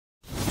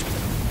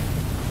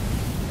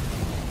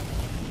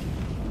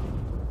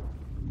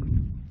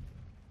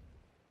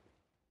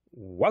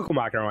Welcome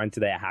back, everyone.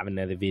 Today I have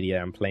another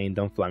video. I'm playing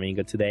Don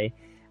Flamingo today.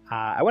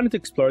 I wanted to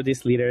explore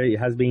this leader. It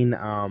has been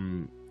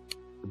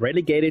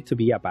relegated to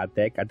be a bad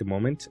deck at the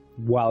moment,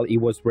 while it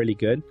was really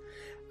good.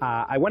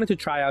 I wanted to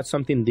try out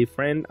something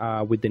different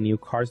with the new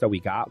cards that we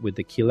got with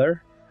the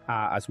killer,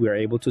 as we are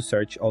able to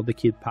search all the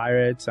kid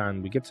pirates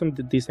and we get some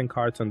decent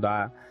cards on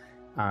that.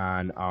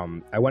 And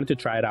I wanted to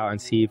try it out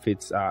and see if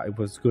it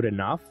was good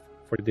enough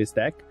for this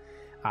deck.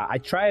 I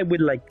tried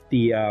with like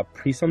the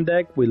Prism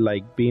deck, with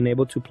like being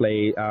able to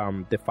play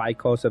the 5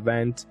 cost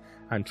event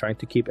and trying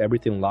to keep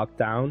everything locked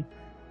down.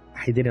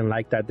 I didn't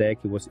like that deck.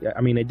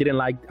 I didn't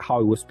like how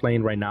it was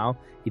playing right now.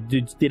 It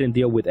didn't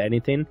deal with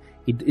anything.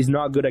 It is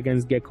not good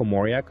against Gecko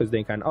Moria, because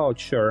they can,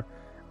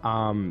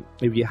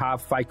 if you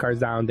have 5 cards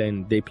down,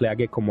 then they play a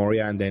Gecko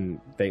Moria and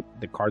then the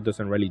card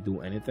doesn't really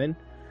do anything.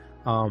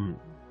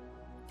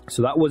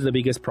 So that was the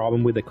biggest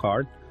problem with the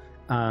card.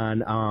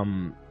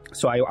 And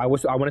so I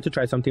wanted to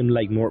try something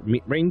like more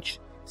mid-range,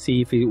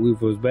 see if it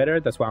was better.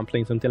 That's why I'm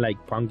playing something like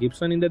Pump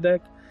Gibson in the deck,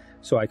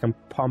 so I can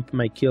pump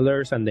my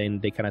killers and then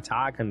they can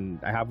attack,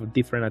 and I have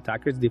different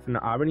attackers,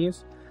 different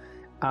avenues.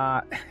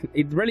 I'm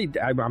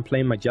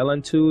playing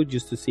Magellan too,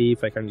 just to see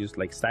if I can just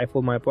like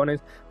stifle my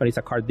opponents, but it's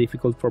a card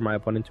difficult for my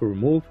opponent to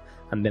remove,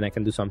 and then I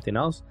can do something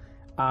else.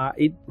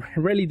 It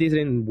really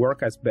didn't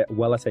work as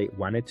well as I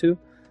wanted to,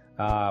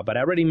 but I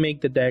already make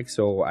the deck,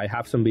 so I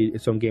have some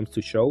games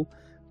to show.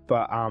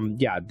 But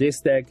yeah,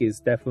 this deck is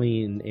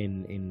definitely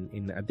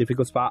in a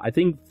difficult spot. I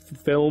think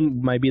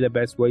Film might be the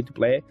best way to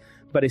play it,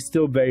 but it's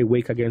still very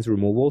weak against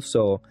removal.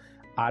 So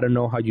I don't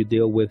know how you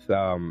deal with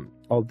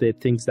all the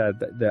things that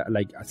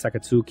like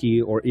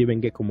Sakatsuki or even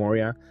Gecko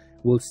Moria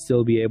will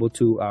still be able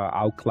to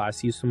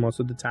outclass you most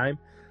of the time.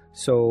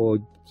 So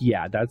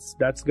yeah,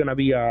 that's gonna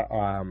be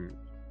a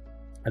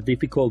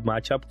difficult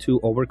matchup to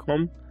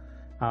overcome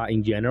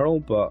in general.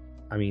 But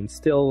I mean,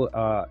 still,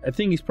 I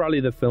think it's probably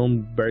the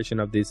Film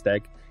version of this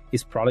deck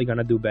is probably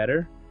gonna do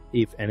better,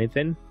 if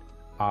anything.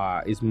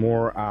 Is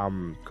more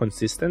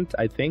consistent,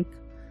 I think,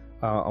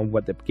 on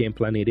what the game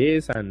plan it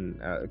is, and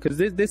because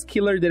this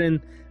killer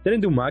didn't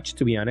do much,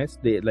 to be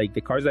honest.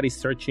 The cards that he's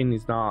searching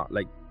is not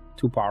like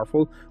too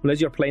powerful unless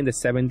you're playing the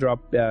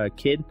 7-drop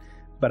kid.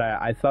 But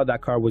I thought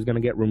that card was gonna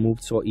get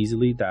removed so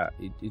easily that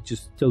it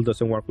just still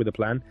doesn't work with the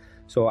plan.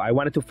 So I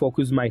wanted to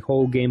focus my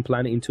whole game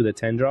plan into the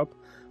 10-drop.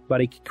 But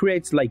it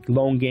creates like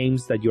long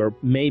games that you're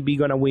maybe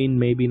gonna win,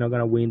 maybe not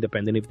gonna win,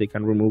 depending if they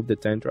can remove the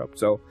 10-drop.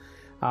 So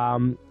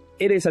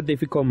it is a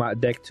difficult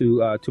deck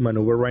to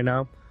maneuver right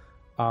now.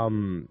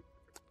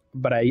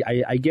 But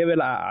I gave it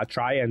a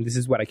try, and this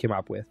is what I came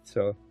up with.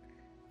 So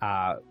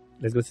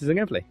let's go see some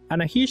gameplay.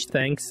 And a huge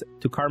thanks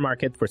to Card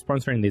Market for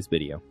sponsoring this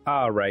video.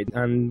 Alright,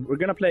 and we're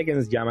gonna play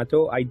against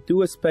Yamato. I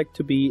do expect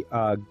to be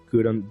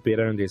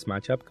better in this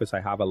matchup, because I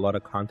have a lot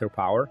of counter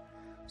power,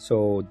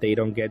 so they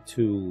don't get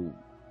to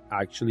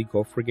actually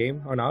go for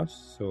game on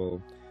us.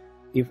 So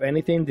if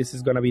anything, this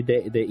is gonna be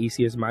the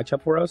easiest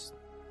matchup for us,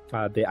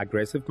 the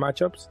aggressive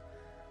matchups.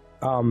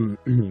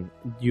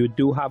 You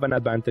do have an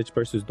advantage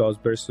versus the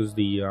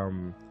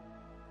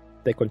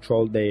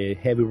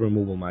heavy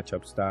removal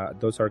matchups.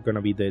 Those are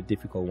gonna be the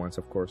difficult ones,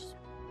 of course.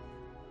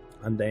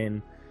 And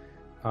then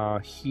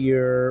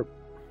here,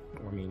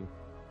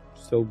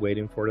 still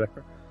waiting for the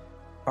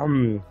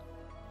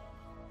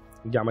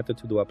Yamato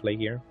to do a play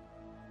here,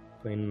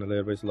 playing a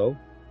little bit slow.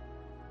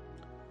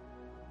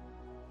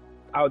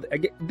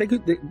 They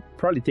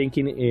probably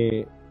thinking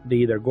they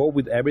either go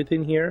with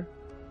everything here,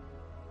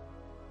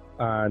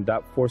 and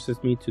that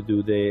forces me to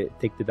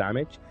take the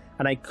damage,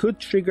 and I could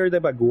trigger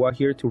the Bagua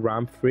here to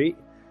ramp free,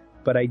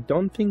 but I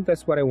don't think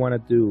that's what I want to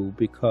do,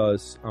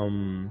 because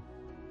I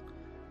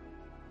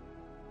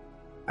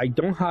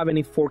don't have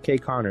any 4K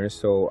counters,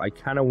 so I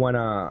kind of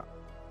wanna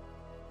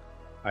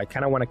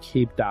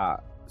keep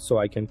that so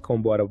I can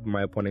combo out of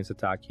my opponent's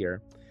attack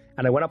here.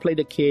 And I want to play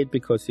the kid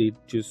because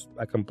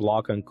I can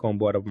block and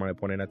combo out of my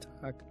opponent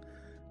attack.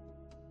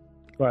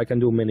 Or I can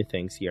do many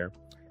things here.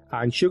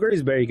 And Sugar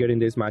is very good in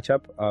this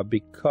matchup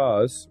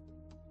because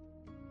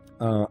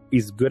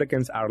it's good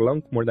against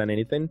Arlong more than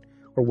anything,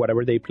 or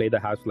whatever they play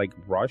that has like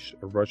rush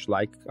or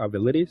rush-like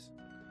abilities.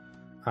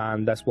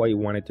 And that's why I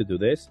wanted to do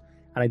this.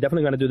 And I'm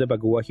definitely going to do the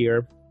Bagua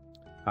here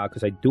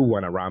because I do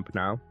want to ramp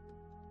now.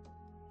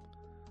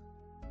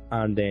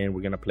 And then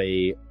we're going to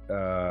play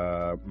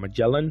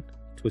Magellan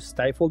to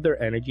stifle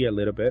their energy a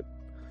little bit.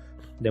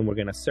 Then we're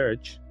gonna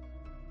search.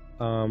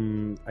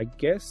 I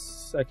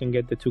guess I can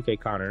get the 2K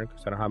counter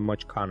because I don't have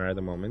much counter at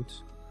the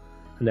moment.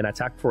 And then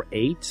attack for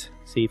 8.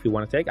 See if he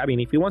want to take.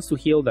 If he wants to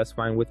heal, that's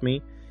fine with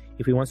me.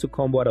 If he wants to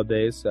combo out of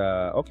this,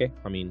 okay.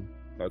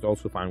 That's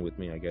also fine with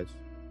me, I guess.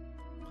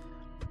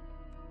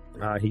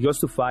 He goes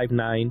to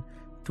 5-9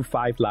 to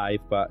 5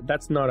 life, but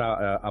that's not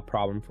a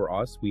problem for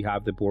us. We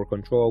have the board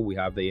control, we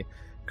have the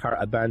card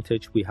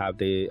advantage, we have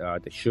the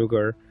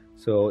sugar.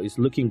 So it's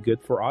looking good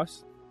for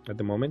us at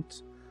the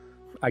moment.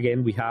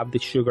 Again, we have the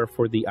sugar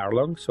for the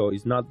Arlong, so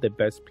it's not the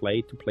best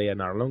play to play an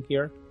Arlong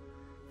here.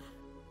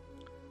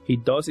 He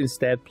does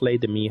instead play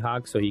the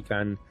Mihawk, so he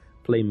can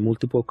play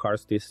multiple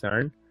cards this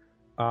turn.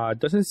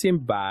 Doesn't seem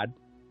bad.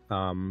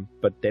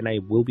 But then I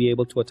will be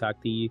able to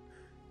attack the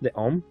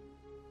Ohm.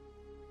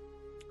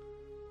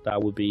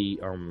 That would be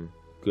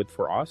good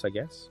for us, I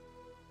guess.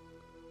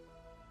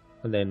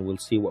 And then we'll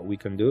see what we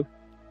can do.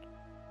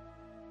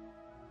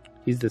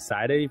 He's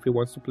decided if he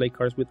wants to play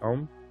cards with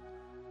Ohm.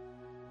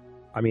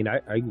 I mean,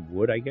 I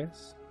would, I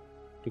guess.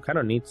 You kind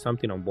of need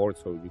something on board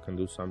so you can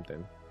do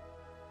something.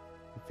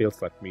 It feels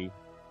like me.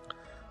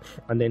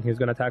 And then he's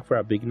going to attack for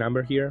a big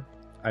number here.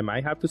 I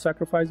might have to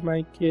sacrifice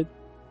my kid,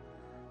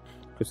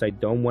 because I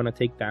don't want to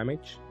take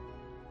damage.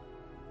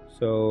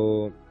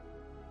 So,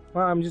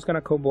 well, I'm just going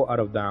to combo out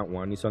of that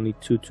one. It's only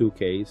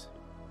 2Ks.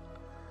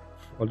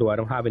 Although I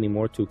don't have any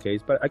more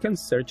 2Ks. But I can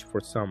search for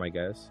some, I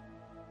guess.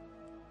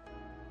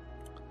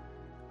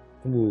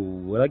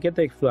 Ooh, will I get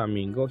the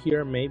Flamingo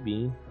here?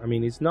 Maybe. I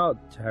mean, it's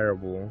not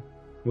terrible.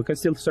 We can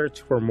still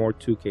search for more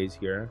 2Ks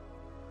here.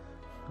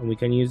 And we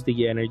can use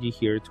the energy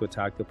here to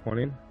attack the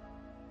opponent.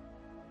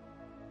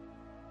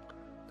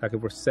 Attack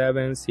it for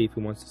 7, see if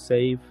he wants to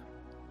save.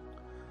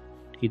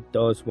 He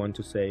does want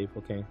to save,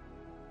 okay.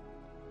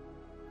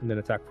 And then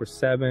attack for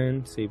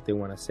 7, see if they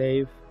want to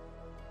save.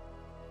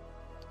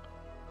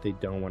 They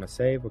don't want to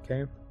save,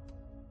 okay.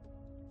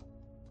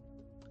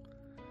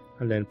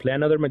 And then play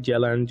another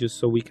Magellan just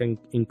so we can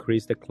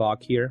increase the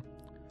clock here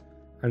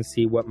and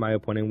see what my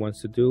opponent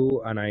wants to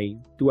do. And I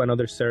do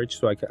another search,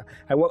 so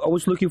I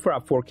was looking for a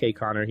 4K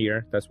counter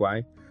here, that's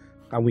why.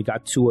 And we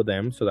got 2 of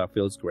them, so that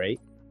feels great.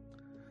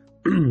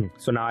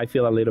 So now I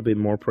feel a little bit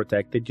more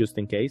protected just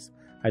in case.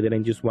 I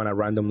didn't just want to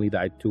randomly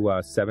die to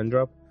a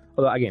 7-drop.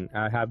 Although again,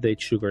 I have the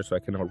sugar, so I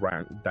cannot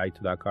die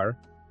to that card.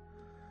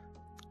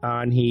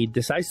 And he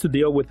decides to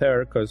deal with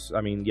her because, I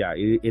mean, yeah,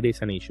 it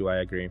is an issue, I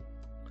agree.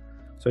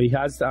 So he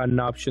has an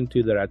option to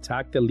either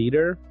attack the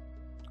leader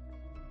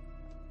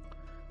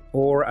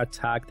or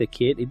attack the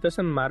kid. It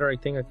doesn't matter. I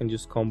think I can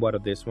just combo out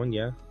of this one,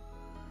 yeah.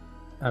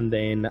 And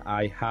then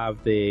I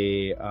have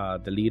the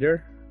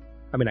leader.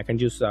 I mean, I can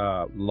just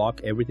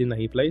lock everything that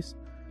he plays.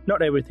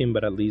 Not everything,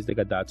 but at least the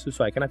Gadatsu.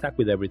 So I can attack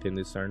with everything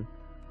this turn,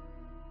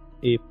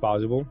 if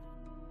possible.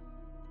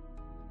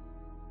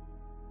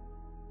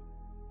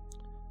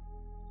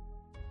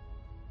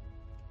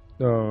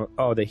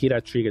 Oh, they hit a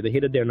trigger. They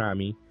hit a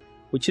Dynami,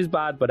 which is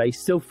bad, but I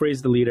still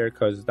freeze the leader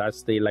because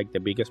that's the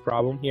biggest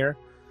problem here.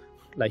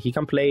 Like, he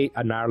can play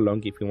an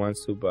Arlong if he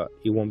wants to, but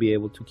he won't be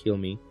able to kill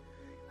me.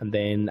 And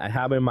then I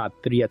have him at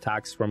 3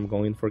 attacks from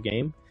going for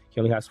game. He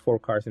only has 4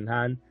 cards in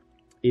hand.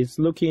 It's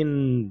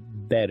looking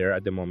better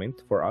at the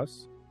moment for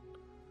us.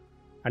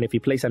 And if he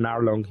plays an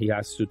Arlong, he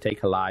has to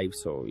take a life,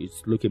 so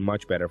it's looking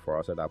much better for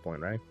us at that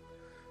point, right?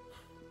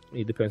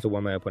 It depends on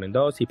what my opponent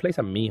does. He plays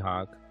a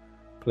Mihawk,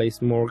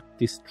 plays more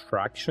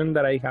distraction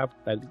that I have,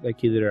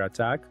 like either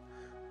attack,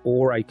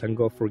 or I can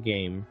go for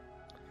game.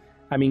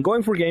 I mean,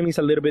 going for game is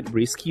a little bit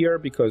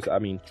riskier because, I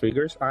mean,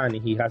 triggers, and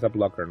he has a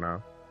blocker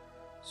now.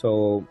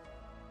 So,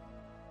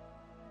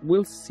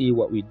 we'll see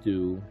what we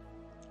do.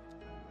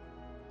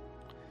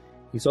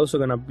 He's also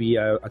going to be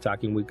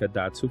attacking with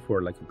Gadatsu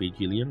for like a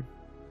bajillion.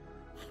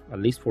 At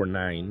least for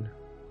 9.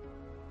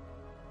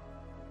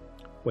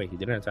 Wait, he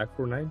didn't attack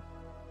for 9?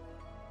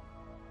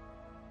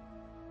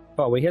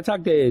 Oh, wait, he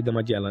attacked the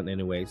Magellan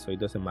anyway, so it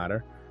doesn't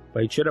matter.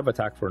 But he should have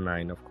attacked for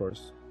 9, of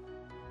course.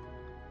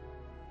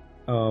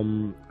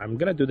 I'm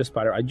going to do the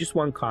spider. I just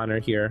want Connor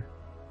here,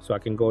 so I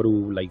can go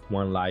to like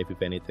 1 life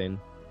if anything.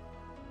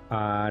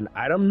 And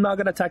I'm not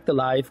going to attack the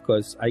life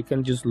because I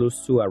can just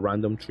lose to a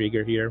random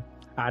trigger here.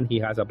 And he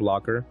has a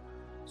blocker,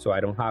 so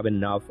I don't have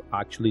enough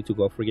actually to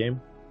go for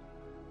game.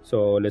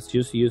 So let's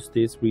just use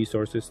these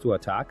resources to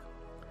attack.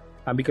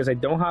 And because I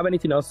don't have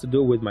anything else to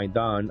do with my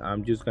Dawn,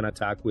 I'm just going to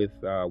attack with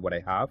what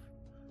I have.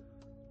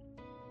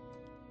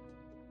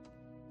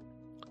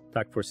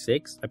 Attack for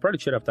 6. I probably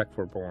should have attacked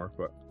for more,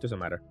 but it doesn't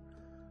matter.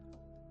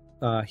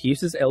 He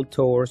uses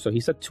El-Tor, so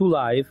he's at 2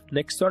 life.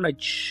 Next turn, I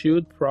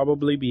should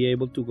probably be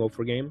able to go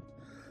for game,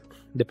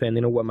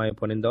 depending on what my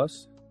opponent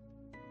does.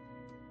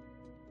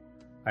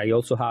 I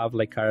also have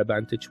like card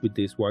advantage with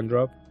this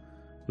 1-drop.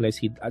 Unless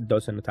he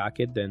doesn't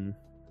attack it, then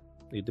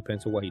it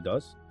depends on what he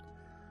does.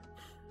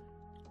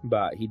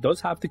 But he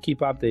does have to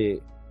keep up the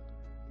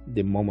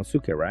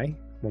Momosuke, right?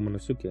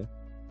 Momonosuke.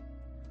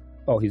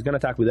 Oh, he's gonna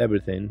attack with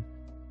everything.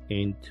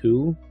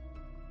 Into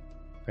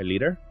my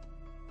leader.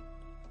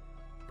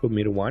 Put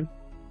me to 1.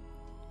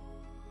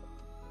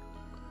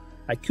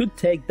 I could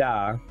take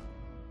that.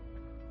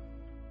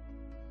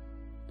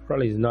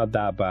 Probably is not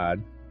that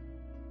bad.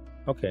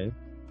 Okay.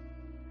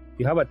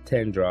 You have a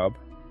 10-drop.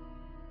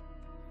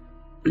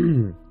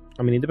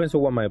 I mean, it depends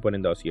on what my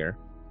opponent does here.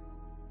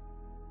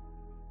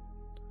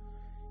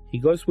 He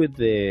goes with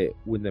the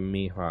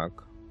Mihawk.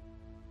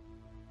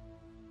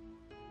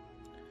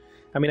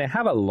 I mean, I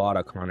have a lot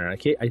of counter. I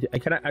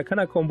kind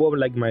of combo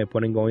like my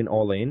opponent going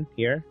all in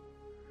here.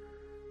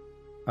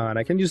 And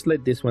I can just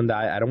let this one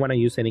die. I don't want to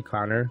use any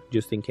counter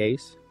just in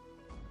case.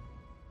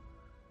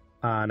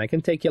 And I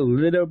can take it a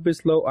little bit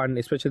slow, and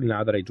especially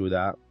now that I drew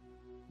that.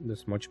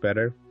 That's much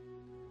better.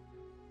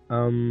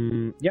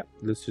 Yeah,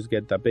 let's just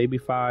get that baby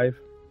 5.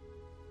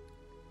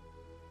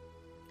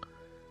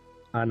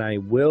 And I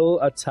will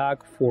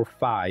attack for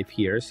 5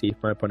 here, see if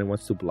my opponent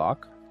wants to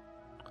block.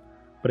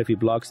 But if he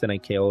blocks, then I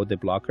KO the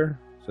blocker,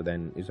 so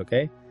then it's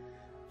okay.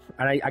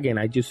 And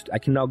I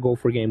cannot go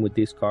for game with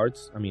these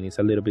cards. I mean, it's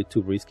a little bit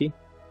too risky.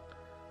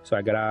 So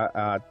I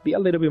gotta be a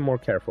little bit more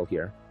careful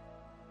here.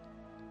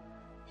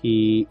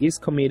 He is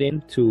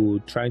committing to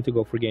trying to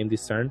go for game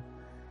this turn.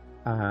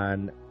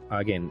 And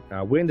again,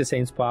 we're in the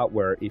same spot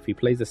where if he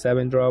plays the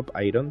 7-drop,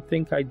 I don't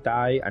think I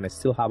die, and I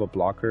still have a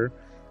blocker.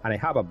 And I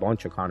have a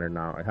bunch of counter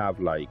now. I have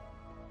like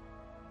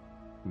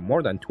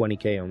more than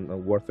 20k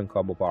on worth and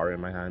combo power in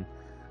my hand.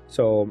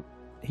 So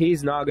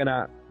he's not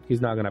gonna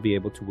be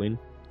able to win,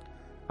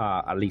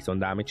 at least on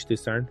damage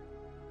this turn.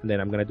 And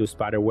then I'm gonna do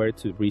Spiderware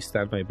to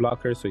restand my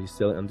blocker, so he's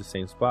still on the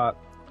same spot.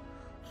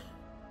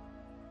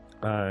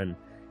 And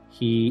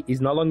he is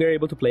no longer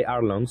able to play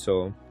Arlong,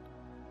 so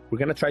we're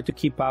gonna try to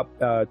keep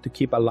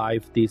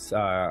alive this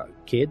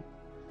kid,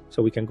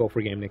 so we can go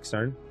for game next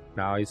turn.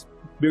 Now it's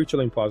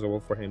virtually impossible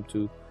for him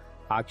to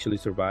actually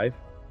survive.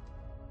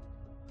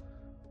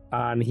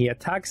 And he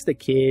attacks the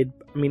kid.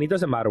 I mean, it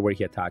doesn't matter where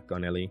he attacked,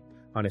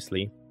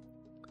 honestly.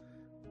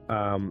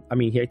 I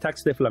mean, he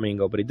attacks the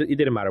Flamingo, but it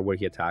didn't matter where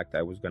he attacked.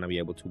 I was going to be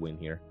able to win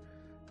here.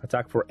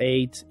 Attack for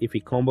 8. If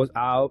he combos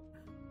out,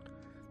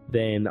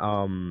 then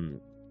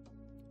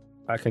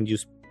I can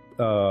just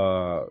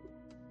don't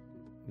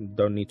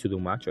need to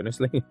do much,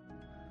 honestly.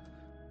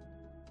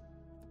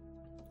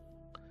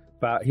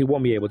 But he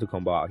won't be able to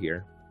combo out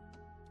here.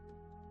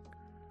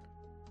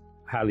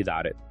 Highly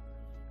doubt it.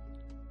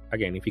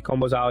 Again, if he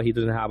combos out, he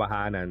doesn't have a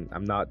hand, and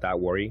I'm not that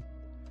worried.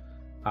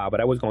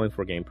 But I was going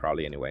for game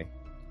probably anyway.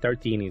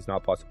 13 is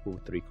not possible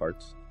with 3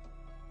 cards.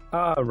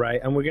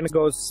 Alright, and we're gonna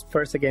go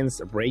first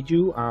against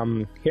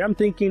Reiju. Here I'm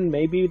thinking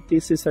maybe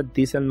this is a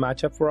decent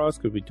matchup for us,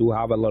 because we do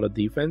have a lot of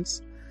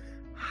defense.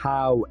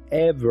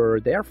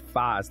 However, they're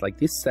fast. Like,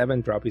 this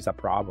 7-drop is a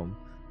problem.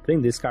 I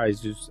think this card is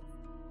just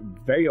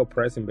very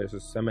oppressive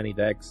versus so many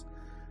decks.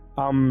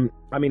 I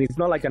mean, it's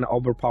not like an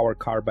overpowered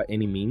card by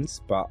any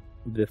means, but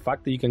the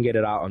fact that you can get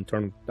it out on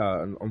turn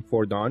on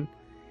 4 dawn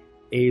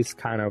is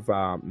kind of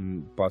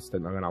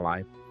busted, not gonna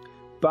lie.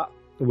 But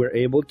we're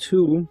able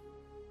to,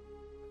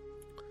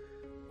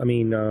 I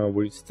mean,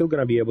 we're still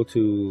gonna be able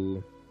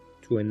to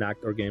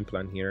enact our game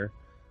plan here.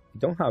 We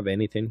don't have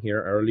anything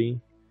here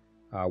early.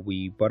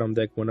 We bottom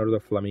deck one of the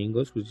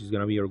Flamingos, which is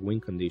gonna be our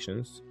win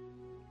conditions.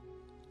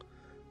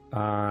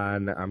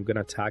 And I'm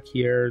gonna attack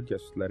here,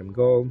 just let him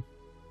go.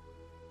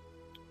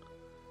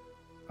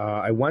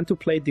 I want to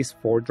play this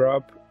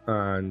 4-drop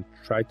and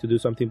try to do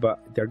something, but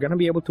they're gonna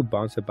be able to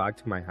bounce it back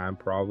to my hand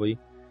probably.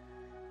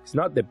 It's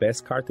not the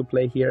best card to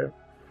play here.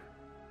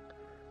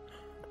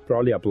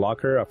 Probably a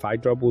blocker, a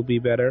 5-drop would be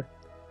better,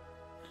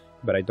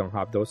 but I don't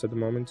have those at the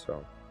moment,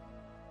 so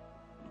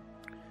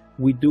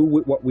we do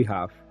with what we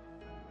have.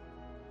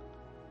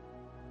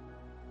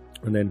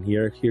 And then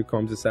here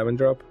comes the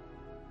 7-drop.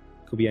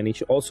 Could be an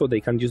issue. Also,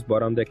 they can just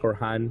bottom deck or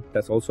hand.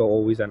 That's also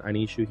always an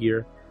issue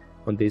here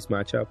on this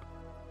matchup.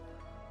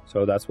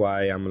 So that's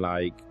why I'm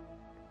like,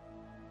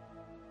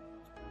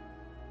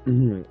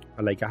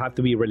 like I have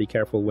to be really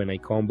careful when I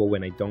combo,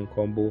 when I don't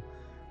combo,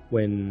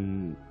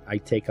 when I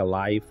take a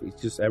life. It's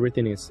just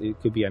everything it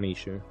could be an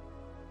issue.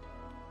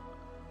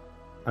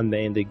 And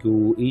then they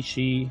go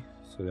Ishii,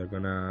 so they're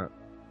gonna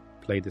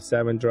play the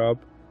 7-drop.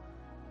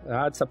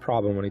 That's a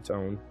problem on its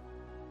own.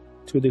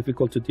 Too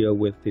difficult to deal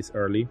with this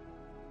early.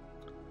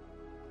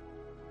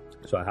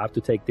 So I have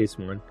to take this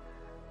one.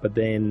 But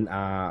then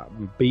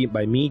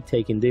by me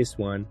taking this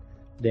one,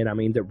 then I'm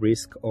in the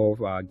risk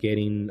of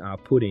getting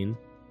put in.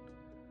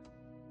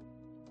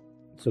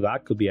 So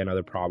that could be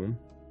another problem.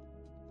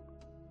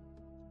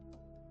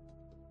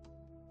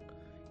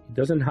 He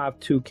doesn't have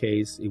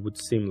 2Ks, it would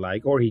seem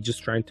like, or he's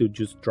just trying to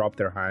just drop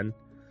their hand.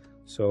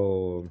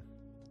 So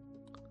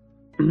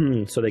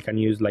so they can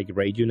use like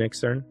Reiju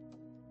next turn.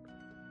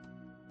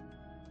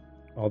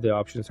 All the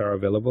options are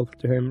available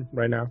to him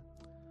right now.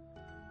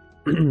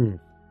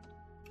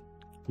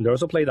 They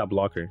also play that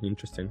blocker.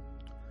 Interesting.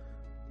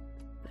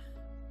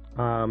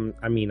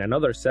 I mean,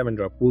 another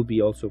 7-drop will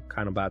be also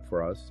kind of bad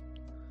for us,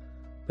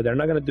 but they're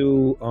not gonna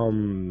do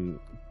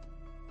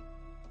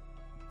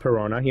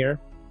Piranha here.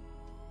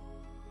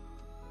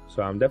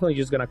 So I'm definitely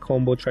just gonna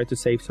combo, try to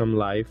save some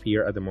life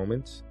here at the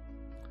moment.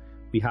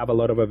 We have a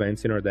lot of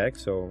events in our deck,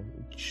 so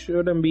it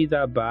shouldn't be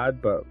that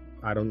bad, but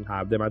I don't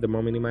have them at the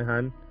moment in my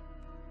hand.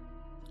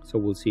 So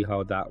we'll see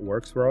how that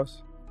works for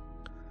us.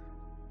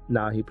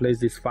 Now he plays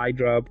this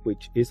 5-drop,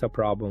 which is a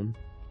problem.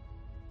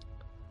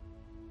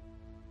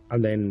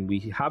 And then we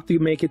have to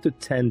make it to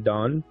 10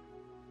 dawn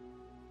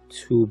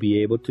to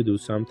be able to do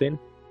something.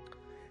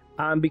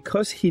 And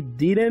because he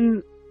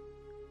didn't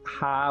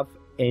have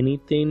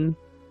anything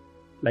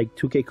like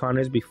 2K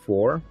counters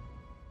before.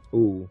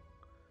 Ooh.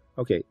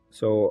 Okay,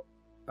 so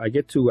I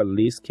get to at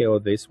least KO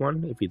this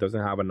one if he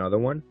doesn't have another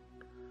one.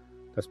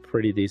 That's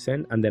pretty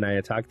decent. And then I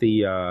attack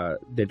the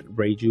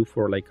Reiju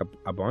for like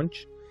a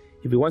bunch.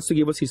 If he wants to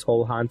give us his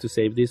whole hand to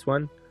save this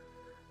one,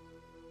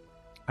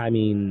 I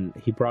mean,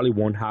 he probably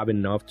won't have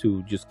enough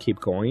to just keep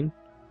going.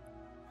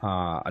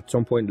 At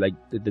some point, like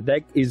the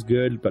deck is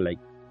good, but like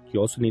you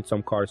also need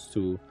some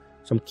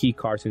key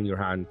cards in your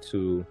hand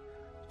to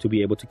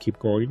be able to keep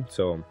going.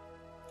 So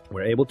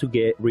we're able to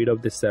get rid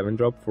of the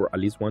 7-drop for at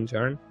least one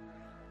turn,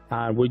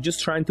 and we're just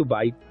trying to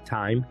buy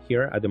time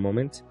here at the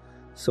moment,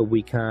 so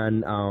we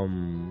can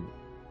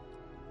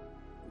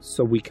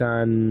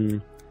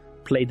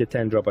play the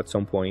 10-drop at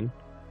some point.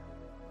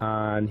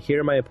 And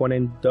here my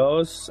opponent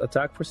does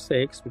attack for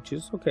 6, which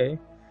is okay.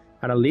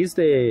 And at least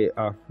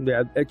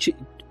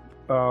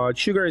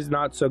Sugar is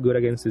not so good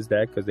against this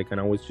deck because they can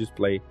always just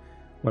play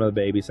one of the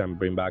babies and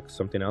bring back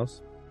something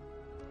else.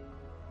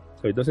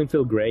 So it doesn't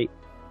feel great.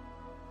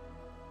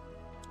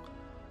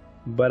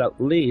 But at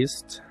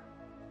least...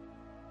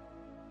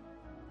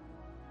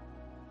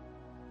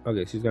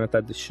 Okay, she's gonna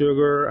attack the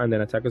Sugar and then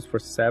attack us for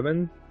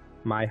 7.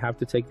 Might have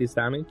to take this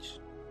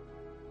damage.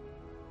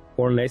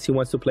 Or unless he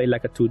wants to play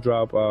like a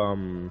 2-drop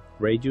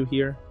Reiju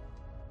here.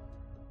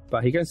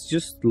 But he can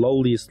just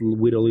slowly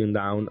whittling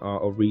down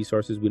of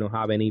resources. We don't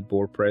have any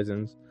board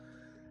presence.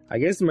 I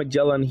guess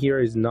Magellan here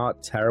is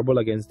not terrible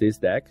against this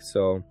deck,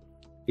 so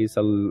it's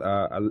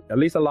at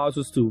least allows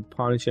us to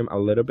punish him a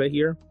little bit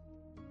here,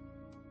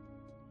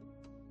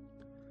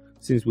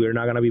 since we're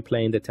not gonna be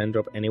playing the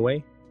 10-drop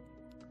anyway.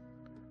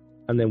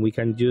 And then we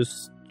can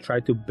just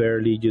try to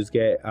barely just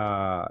get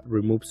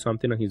remove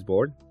something on his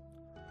board.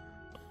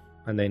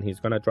 And then he's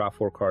gonna draw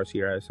 4 cards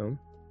here, I assume.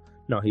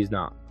 No, he's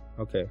not.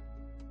 Okay.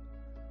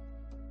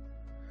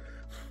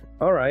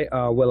 Alright,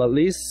 well, at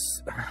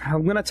least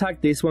I'm gonna attack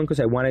this one because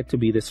I want it to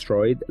be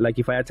destroyed. Like,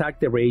 if I attack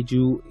the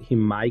Reiju, he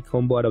might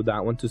combo out of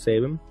that one to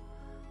save him.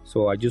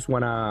 So I just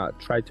wanna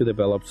try to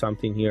develop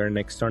something here.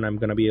 Next turn, I'm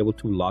gonna be able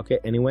to lock it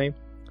anyway,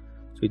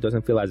 so it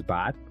doesn't feel as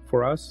bad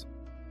for us.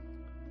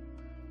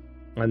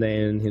 And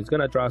then he's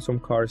gonna draw some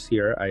cards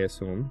here, I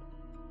assume.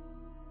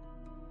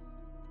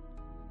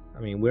 I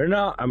mean,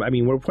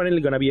 we're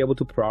finally gonna be able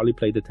to probably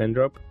play the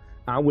 10-drop,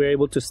 and we're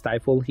able to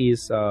stifle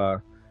his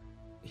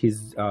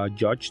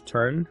Judge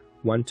turn,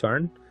 1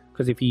 turn,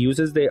 because if he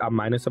uses the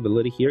minus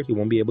ability here, he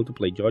won't be able to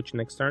play Judge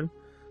next turn.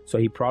 So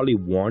he probably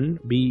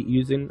won't be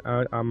using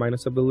a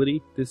minus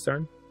ability this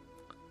turn.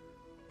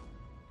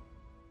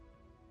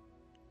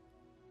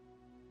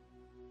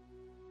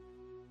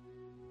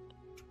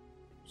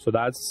 So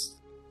that's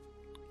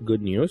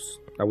good news,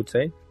 I would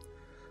say.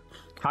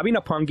 Having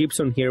a Pawn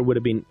Gibson here would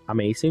have been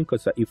amazing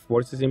because it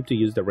forces him to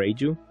use the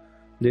Reiju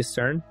this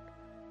turn.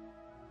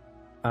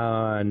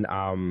 And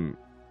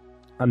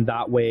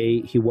that way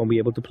he won't be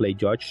able to play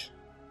Judge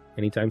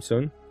anytime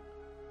soon.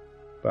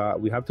 But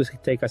we have to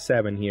take a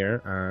 7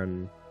 here,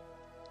 and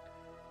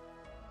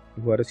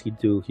what does he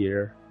do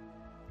here?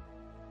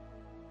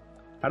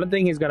 I don't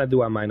think he's gonna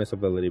do a minus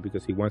ability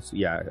because he wants to,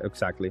 yeah,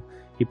 exactly.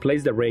 He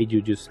plays the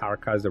Reiju, just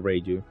hardcast the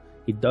Reiju.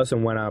 He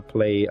doesn't wanna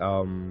play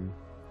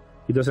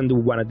he doesn't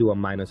wanna do a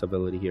minus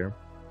ability here.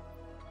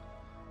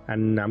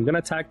 And I'm gonna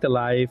attack the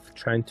life,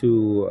 trying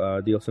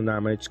to deal some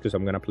damage because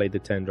I'm gonna play the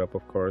 10-drop,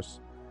 of course.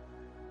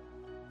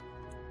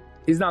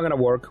 It's not gonna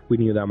work, we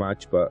knew that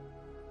much, but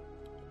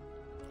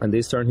on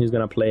this turn he's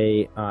gonna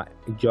play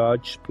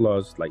Judge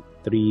plus like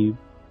 3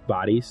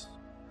 bodies.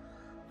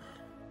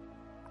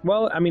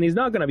 Well, I mean, he's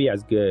not gonna be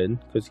as good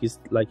because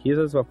he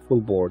has a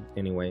full board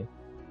anyway.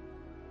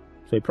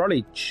 So he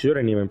probably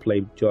shouldn't even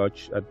play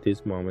Judge at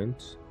this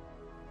moment.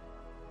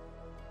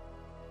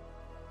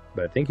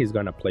 But I think he's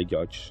gonna play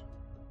Judge.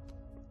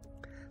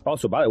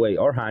 Also, by the way,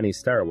 our hand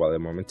is terrible at the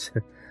moment.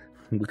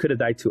 We could have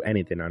died to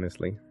anything,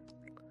 honestly.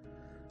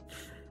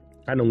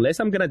 And unless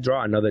I'm gonna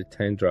draw another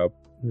 10-drop,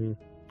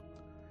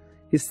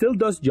 he still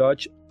does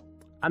Judge.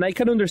 And I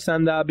can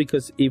understand that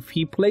because if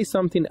he plays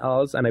something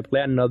else and I play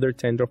another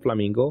 10-drop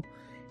Flamingo,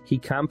 he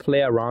can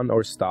play around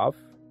our stuff.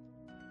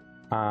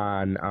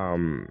 And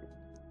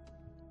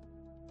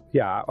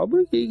yeah,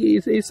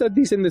 it's a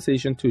decent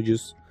decision to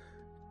just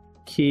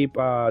keep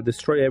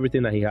destroy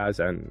everything that he has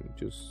and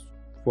just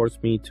force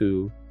me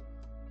to,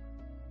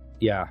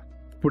 yeah,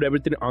 put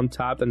everything on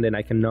top, and then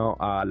I can now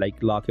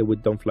like lock it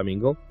with Don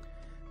Flamingo.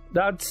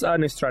 That's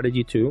a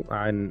strategy too,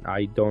 and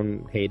I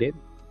don't hate it.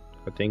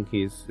 I think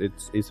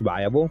it's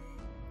viable,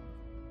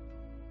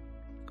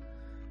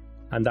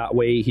 and that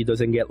way he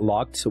doesn't get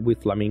locked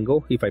with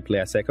Flamingo if I play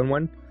a second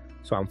one.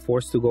 So I'm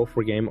forced to go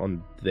for game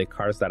on the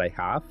cards that I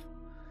have.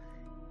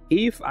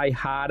 If I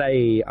had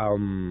a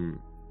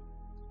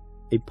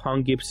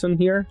Pawn Gibson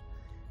here,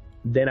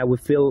 then I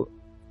would feel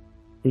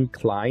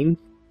inclined.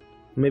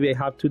 Maybe I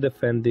have to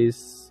defend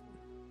this.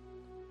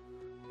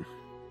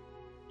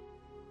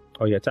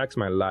 Oh, he attacks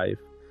my life.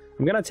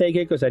 I'm gonna take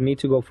it because I need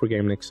to go for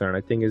game next turn.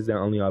 I think it's the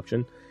only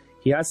option.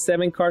 He has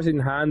 7 cards in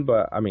hand,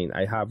 but I mean,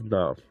 I have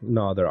no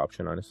other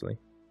option, honestly.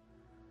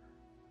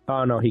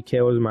 Oh no, he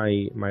kills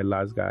my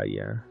last guy.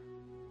 Yeah,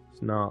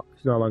 it's no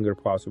longer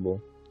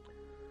possible.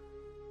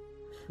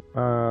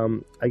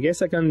 I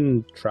guess I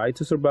can try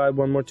to survive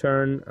one more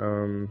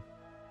turn.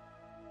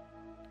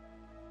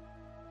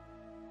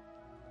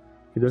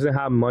 He doesn't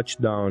have much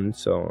down,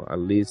 so at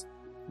least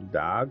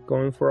that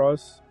going for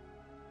us.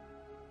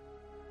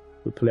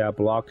 We play a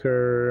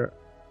blocker.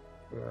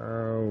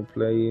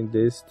 Play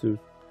this to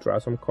draw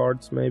some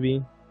cards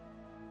maybe,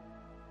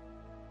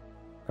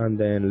 and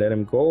then let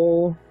him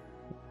go.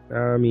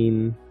 I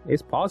mean,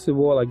 it's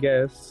possible, I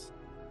guess,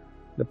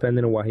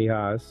 depending on what he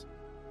has.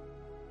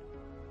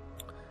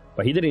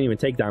 But he didn't even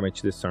take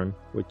damage this turn,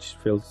 which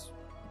feels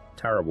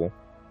terrible.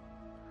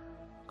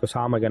 Because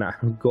how am I gonna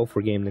go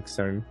for game next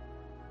turn?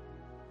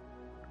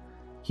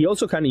 He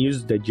also kind of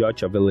used the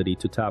Judge ability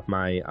to tap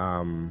my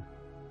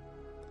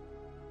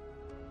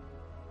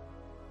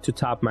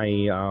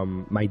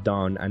my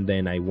Dawn, and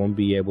then I won't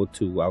be able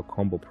to out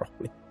combo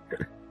probably.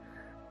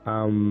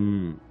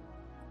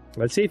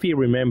 Let's see if he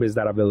remembers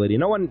that ability.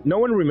 No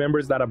one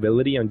remembers that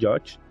ability on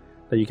Judge,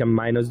 that you can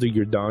minus do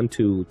your Dawn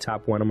to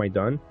tap one of my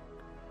Dawn,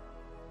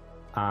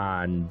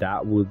 and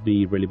that would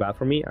be really bad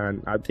for me.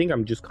 And I think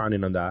I'm just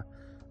counting on that,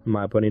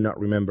 my opponent not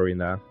remembering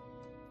that.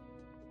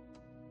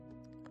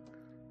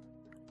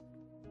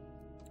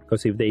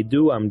 Because if they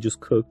do, I'm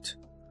just cooked.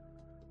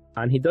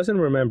 And he doesn't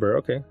remember.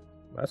 Okay,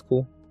 that's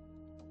cool.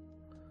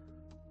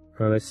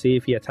 Let's see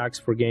if he attacks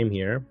for game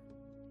here.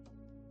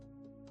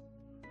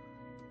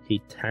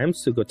 He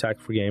attempts to go attack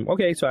for game.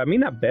 Okay, so I'm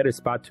in a better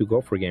spot to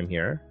go for game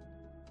here.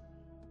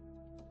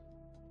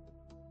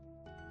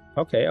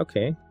 Okay.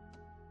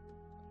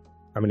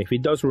 I mean, if he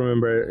does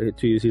remember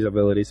to use his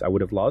abilities, I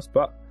would have lost.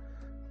 But,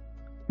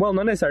 well,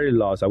 not necessarily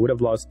lost. I would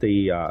have lost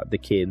the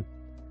kid.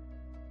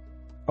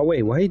 Oh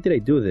wait, why did I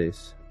do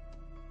this?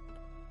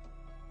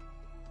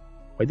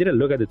 Why did I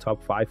look at the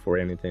top 5 for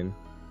anything?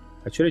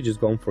 I should have just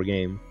gone for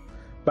game.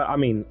 But I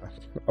mean,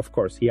 of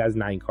course, he has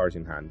 9 cards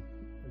in hand.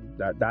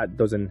 That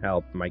doesn't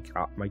help my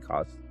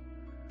cause.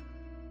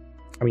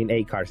 I mean,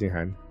 8 cards in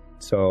hand.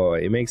 So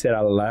it makes it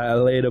a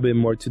little bit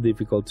more too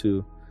difficult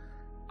to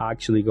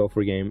actually go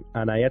for game.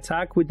 And I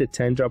attack with the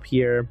 10 drop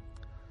here,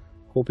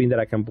 hoping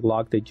that I can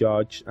block the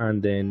Judge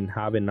and then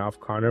have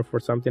enough counter for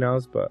something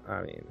else. But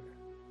I mean,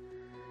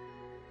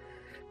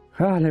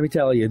 let me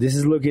tell you, this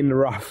is looking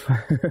rough.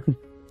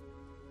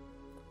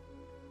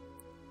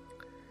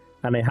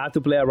 And I have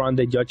to play around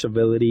the Judge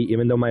ability,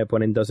 even though my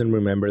opponent doesn't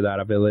remember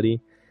that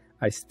ability.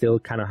 I still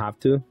kind of have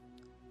to.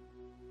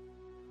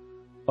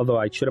 Although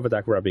I should have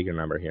attacked for a bigger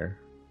number here.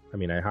 I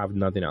mean, I have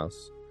nothing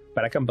else.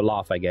 But I can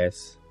bluff, I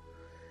guess.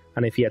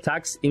 And if he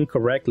attacks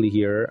incorrectly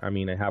here, I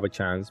mean, I have a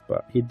chance,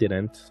 but he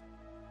didn't.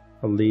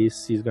 At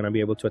least he's going to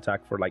be able to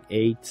attack for like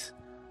 8.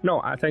 No,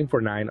 attack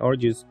for 9, or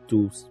just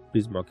do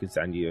Bismarck and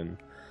send you and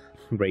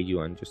raid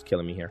you and just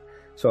killing me here.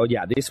 So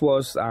yeah, this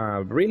was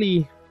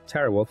really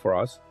terrible for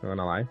us, not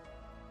gonna lie.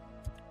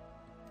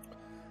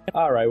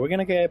 Alright, we're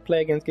gonna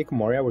play against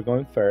Gekomoria. We're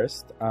going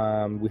first.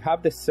 We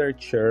have the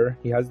Searcher.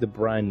 He has the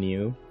brand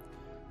new,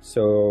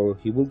 so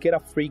he will get a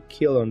free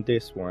kill on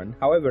this one.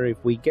 However,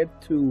 if we get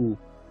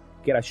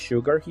a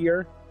Sugar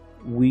here,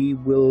 we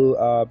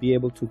will be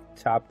able to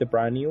tap the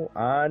brand new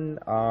and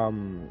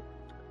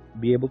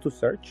be able to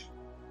search.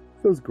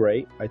 Feels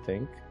great, I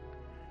think.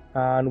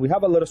 And we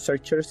have a lot of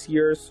Searchers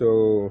here,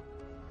 so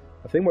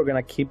I think we're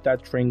gonna keep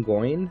that train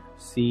going.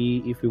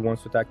 See if he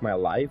wants to attack my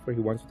life or he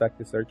wants to attack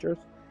the Searchers.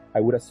 I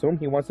would assume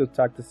he wants to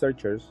attack the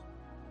Searchers.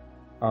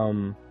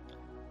 The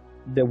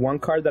one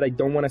card that I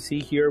don't want to see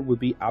here would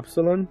be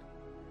Absalom,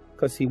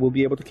 because he will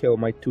be able to kill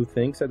my 2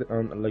 things at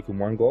like in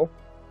one go.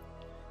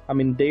 I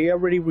mean, they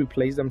already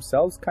replaced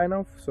themselves, kind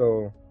of,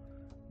 so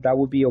that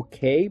would be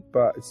okay,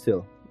 but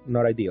still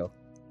not ideal.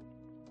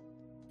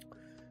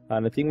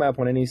 And I think my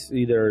opponent is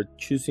either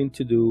choosing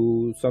to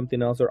do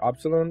something else or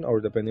Absalom,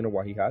 or depending on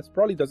what he has.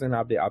 Probably doesn't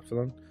have the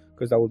Absalom,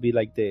 because that would be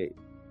like the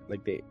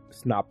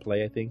snap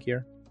play, I think,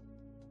 here.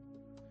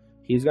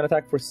 He's gonna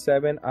attack for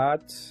 7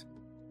 at,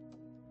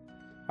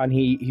 and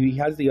he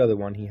has the other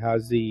one. He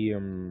has the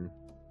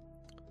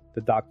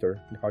Doctor,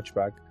 the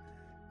Hunchback,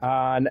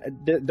 and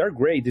they're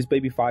great. These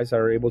baby 5s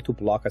are able to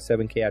block a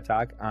 7k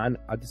attack, and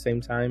at the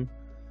same time,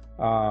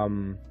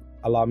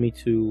 allow me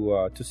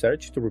to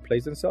search to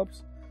replace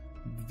themselves.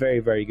 Very,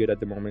 very good at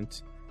the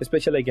moment,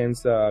 especially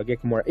against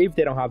Gekomoria if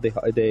they don't have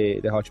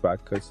the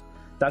Hunchback, because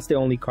that's the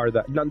only card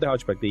that, not the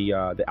Hunchback,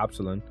 the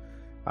Absalom.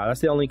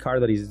 That's the only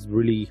card that is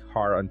really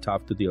hard and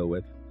tough to deal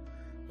with.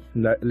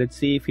 Let's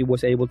see if he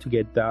was able to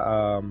get that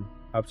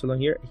Absalom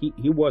here.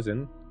 He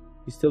wasn't.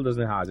 He still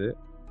doesn't have it.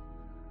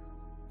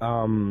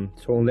 So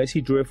unless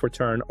he drew it for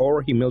turn,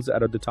 or he mills it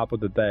out of the top of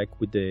the deck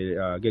with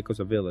the Gecko's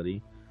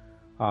ability,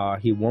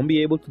 he won't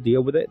be able to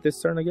deal with it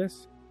this turn, I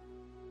guess.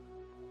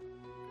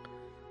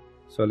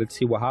 So let's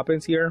see what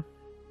happens here.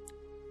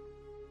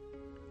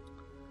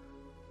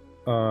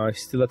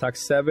 Still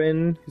attacks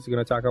 7. He's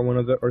gonna attack on one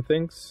of our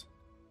things.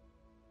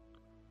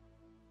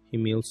 He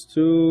mills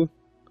 2,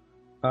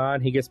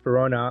 and he gets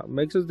Piranha.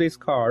 Makes us this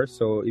card,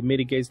 so it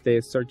mitigates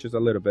the searches a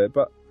little bit,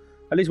 but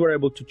at least we're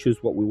able to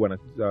choose what we want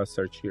to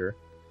search here.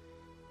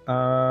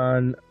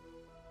 And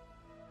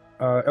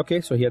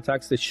okay, so he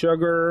attacks the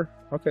Sugar.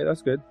 Okay,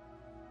 that's good.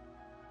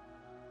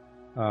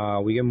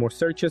 We get more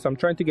searches. I'm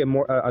trying to get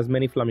more as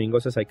many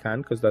Flamingos as I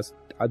can, because that's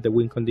at the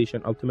win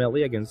condition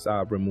ultimately against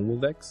removal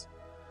decks.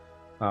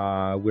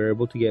 We're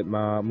able to get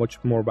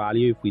much more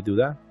value if we do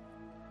that.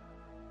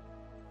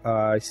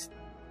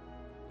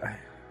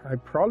 I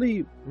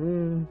probably,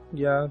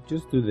 yeah,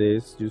 just do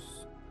this.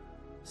 Just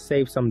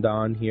save some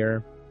down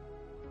here.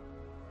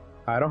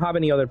 I don't have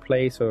any other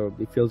play, so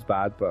it feels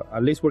bad, but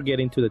at least we're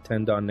getting to the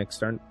 10 down next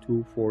turn.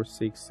 2, 4,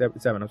 6,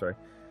 7, I'm sorry.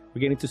 We're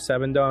getting to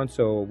 7 down,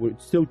 so we're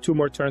still 2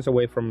 more turns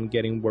away from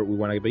getting where we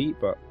want to be,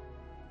 but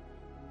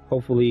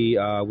hopefully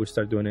we'll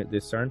start doing it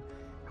this turn.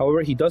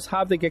 However, he does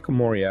have the Gecko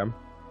Moria,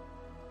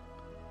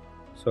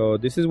 so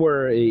this is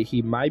where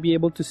he might be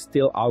able to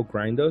still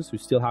outgrind us. We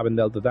still haven't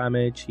dealt the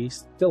damage. He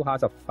still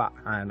has a fat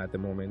hand at the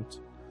moment,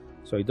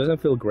 so it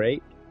doesn't feel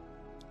great.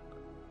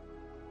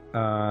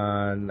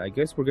 And I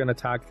guess we're gonna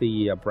attack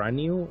the brand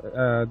new,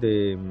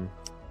 the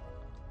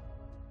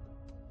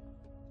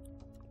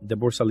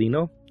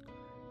Borsalino.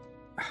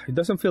 It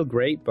doesn't feel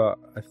great, but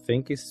I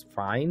think it's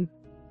fine.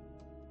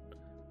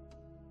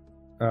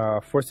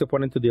 Force the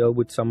opponent to deal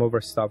with some of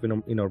our stuff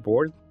in our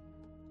board,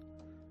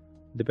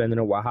 depending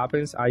on what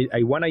happens.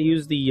 I want to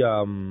use the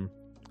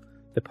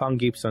Pong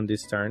Gibson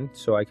this turn,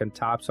 so I can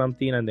tap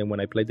something, and then when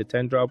I play the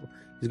 10 drop,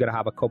 he's gonna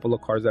have a couple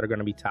of cards that are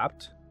gonna be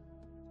tapped.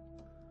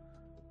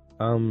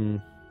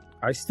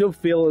 I still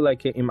feel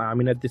like I'm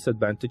in a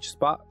disadvantage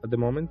spot at the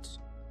moment.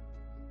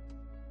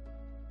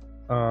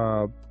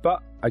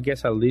 But I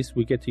guess at least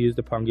we get to use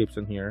the Pong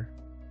Gibson here.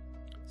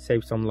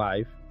 Save some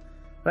life.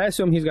 And I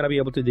assume he's going to be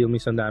able to deal me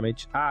some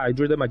damage. I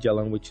drew the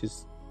Magellan, which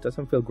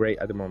doesn't feel great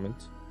at the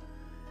moment.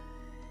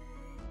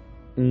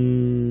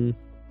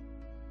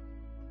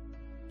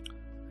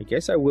 I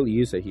guess I will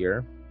use it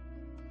here.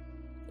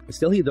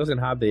 Still, he doesn't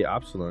have the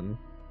Absalon.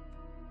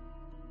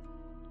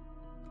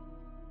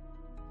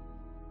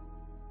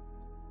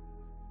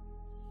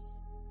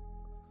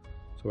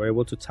 So we're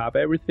able to tap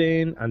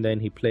everything, and then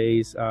he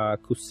plays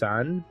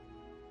Kusan.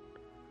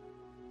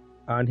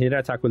 And he didn't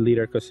attack with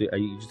leader because he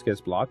just gets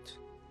blocked.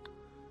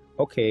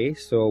 Okay,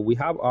 so we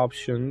have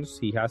options.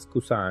 He has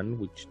Kusan,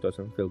 which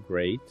doesn't feel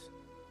great.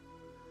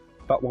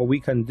 But what we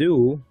can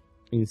do,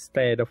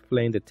 instead of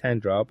playing the 10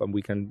 drop, and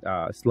we can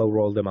slow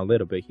roll them a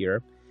little bit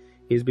here,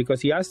 is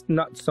because he has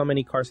not so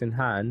many cards in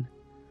hand,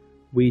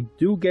 we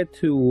do get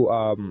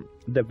to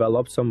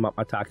develop some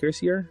attackers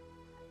here.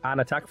 An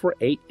attack for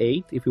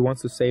 8/8 if he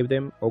wants to save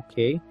them,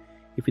 okay.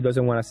 If he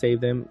doesn't want to save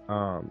them,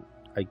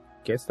 I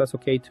guess that's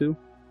okay too.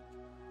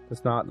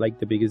 That's not like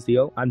the biggest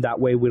deal, and that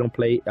way we don't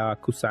play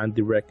Kusan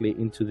directly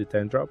into the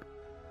 10 drop.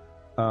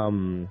 I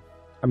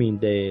mean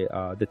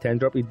the 10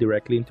 drop is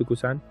directly into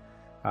Kusan.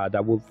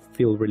 That will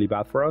feel really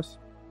bad for us.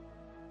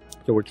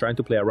 So we're trying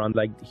to play around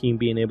like him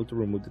being able to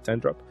remove the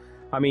 10 drop.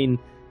 I mean,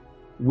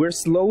 we're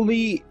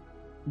slowly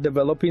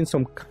developing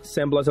some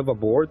semblance of a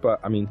board, but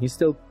I mean he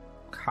still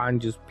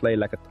can't just play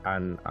like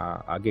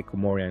a Gecko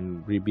Moria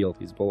and rebuild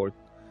his board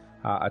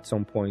at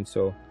some point.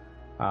 So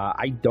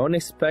I don't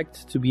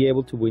expect to be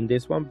able to win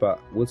this one, but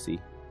we'll see.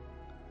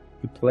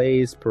 He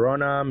plays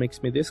Piranha,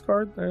 makes me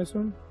discard, I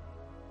assume.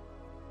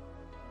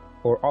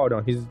 Or, oh no,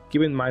 he's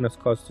giving minus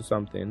cost to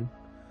something.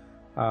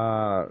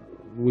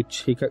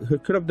 Which he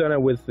could have done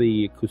it with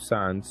the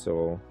Kusan,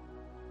 so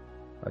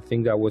I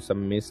think that was a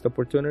missed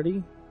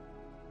opportunity.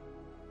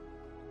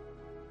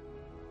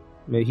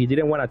 He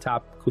didn't want to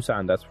tap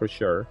Kusan, that's for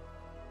sure.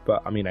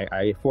 But, I mean,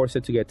 I forced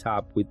it to get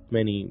tapped with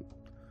many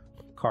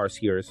cards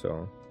here,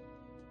 so...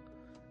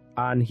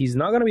 And he's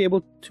not going to be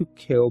able to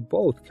kill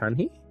both, can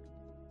he?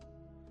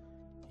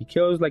 He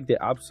kills, like, the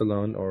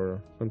Absalon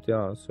or something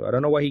else. So, I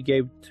don't know why he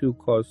gave 2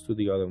 costs to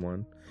the other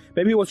one.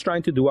 Maybe he was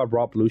trying to do a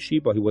raw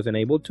Blushi, but he wasn't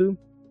able to.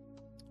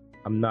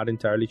 I'm not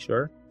entirely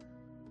sure.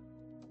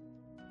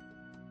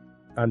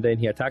 And then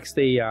he attacks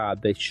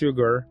the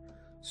Sugar.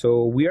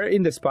 So we are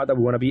in the spot that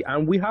we want to be,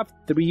 and we have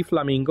 3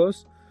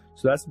 Flamingos,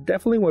 so that's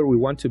definitely where we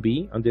want to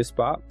be on this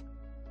spot,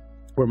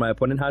 where my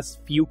opponent has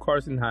few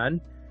cards in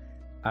hand.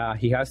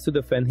 He has to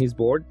defend his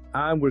board,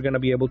 and we're gonna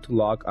be able to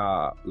lock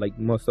like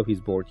most of his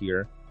board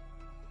here.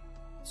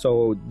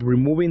 So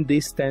removing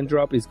this 10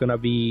 drop is gonna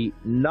be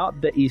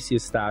not the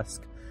easiest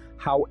task.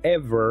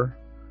 However,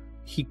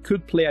 he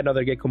could play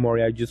another Gecko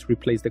Moria, just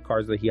replace the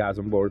cards that he has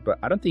on board, but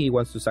I don't think he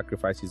wants to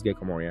sacrifice his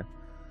Gecko Moria.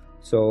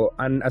 So,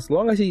 and as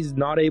long as he's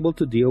not able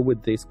to deal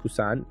with this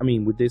Kusan, I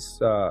mean with this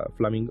Don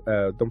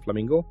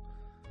Flamingo,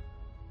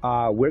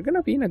 we're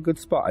gonna be in a good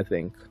spot, I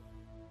think.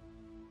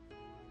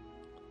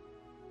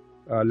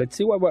 Let's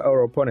see what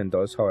our opponent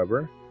does,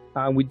 however.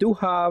 We do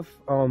have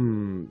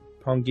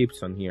Pong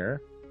Gibson here,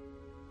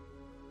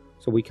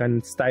 so we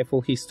can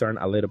stifle his turn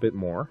a little bit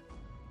more.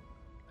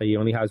 He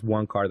only has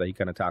 1 card that he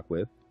can attack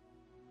with,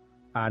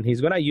 and he's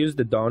gonna use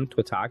the Dawn to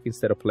attack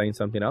instead of playing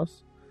something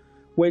else.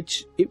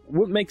 Which, it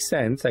would make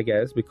sense, I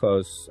guess,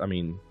 because, I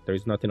mean,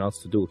 there's nothing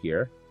else to do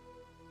here.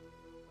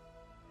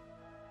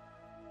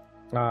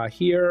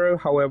 Here,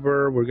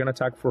 however, we're going to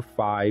attack for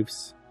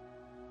 5s.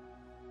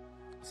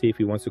 See if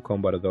he wants to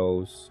combo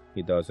those.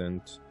 He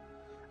doesn't.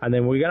 And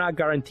then we're going to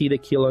guarantee the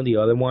kill on the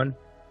other one.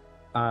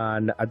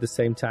 And at the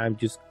same time,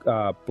 just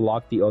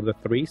block the other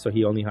 3, so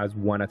he only has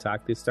 1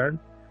 attack this turn.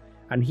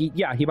 And he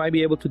might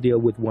be able to deal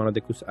with one of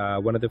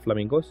the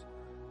Flamingos.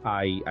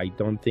 I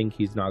don't think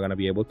he's not going to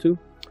be able to.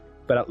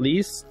 But at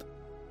least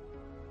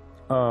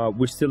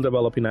we're still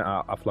developing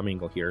a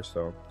Flamingo here,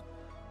 so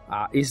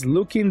it's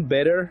looking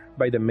better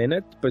by the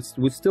minute, but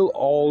we're still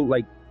all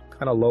like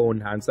kind of low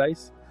on hand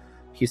size.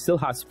 He still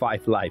has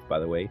 5 life, by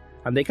the way,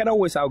 and they can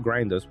always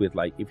outgrind us with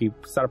like, if you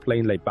start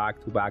playing like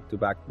back to back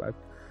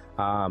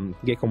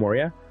Gecko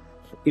Moria.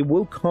 It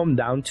will come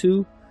down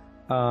to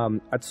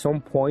at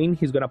some point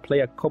he's gonna play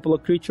a couple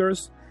of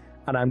creatures,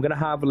 and I'm gonna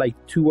have like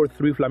 2 or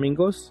 3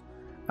 Flamingos,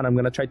 and I'm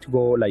gonna try to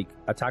go like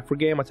attack for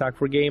game,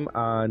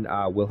 and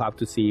we'll have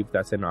to see if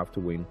that's enough to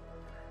win.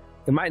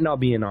 It might not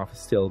be enough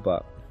still,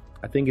 but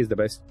I think it's the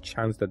best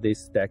chance that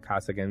this deck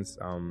has against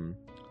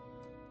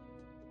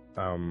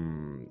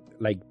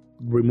like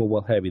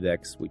removal heavy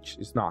decks, which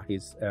is not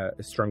his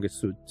strongest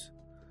suit.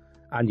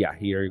 And yeah,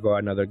 here you go,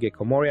 another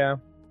Gecko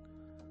Moria,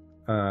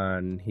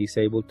 and he's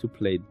able to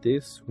play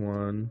this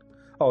one.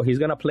 Oh, he's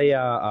gonna play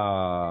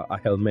a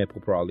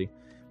Helmepo probably,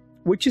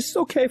 which is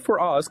okay for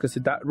us because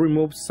that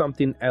removes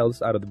something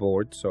else out of the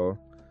board, so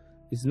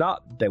it's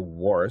not the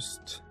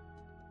worst.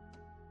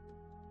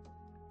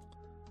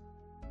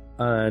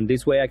 And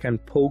this way I can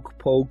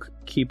poke,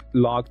 keep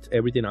locked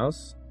everything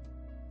else.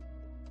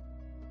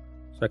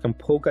 So I can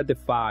poke at the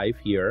 5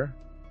 here,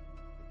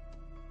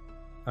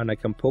 and I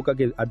can poke at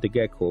the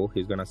Gecko.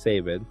 He's gonna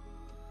save it,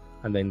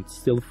 and then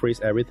still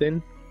freeze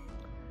everything.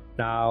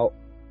 Now,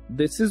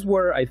 this is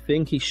where I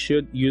think he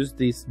should use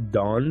this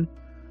Dawn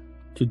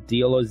to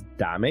deal us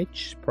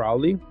damage,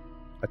 probably.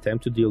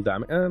 Attempt to deal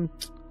damage.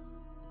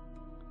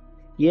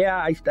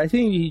 Yeah, I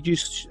think he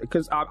just...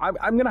 Because I'm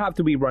going to have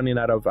to be running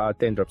out of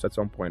 10 drops at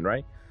some point,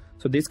 right?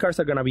 So these cards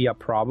are going to be a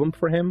problem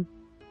for him.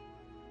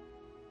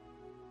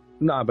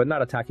 No, but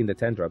not attacking the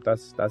 10 drop.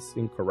 That's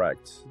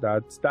incorrect.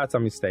 That's a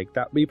mistake.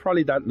 That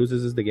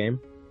loses the game.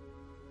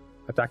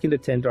 Attacking the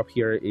 10 drop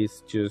here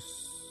is just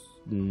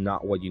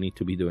not what you need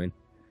to be doing.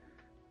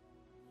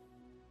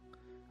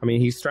 I mean,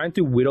 he's trying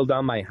to whittle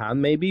down my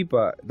hand maybe,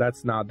 but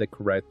that's not the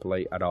correct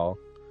play at all.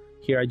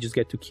 Here I just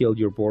get to kill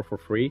your board for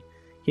free.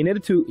 He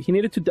needed to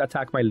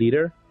attack my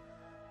leader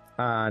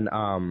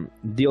and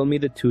deal me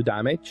the 2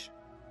 damage.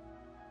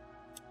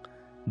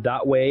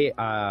 That way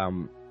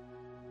when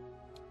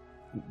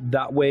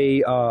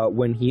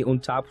he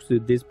untaps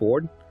with this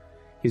board,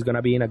 he's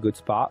gonna be in a good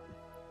spot.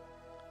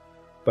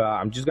 But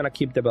I'm just gonna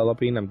keep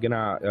developing. I'm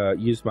gonna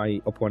use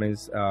my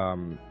opponent's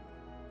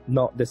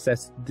not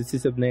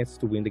decisiveness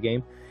to win the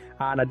game.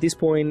 And at this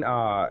point,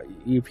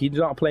 if he's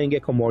not playing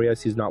Gecko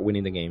Morias, he's not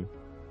winning the game.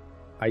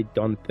 I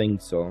don't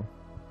think so,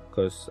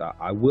 because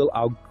I will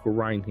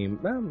outgrind him.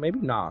 Well, maybe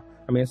not.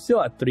 I mean, I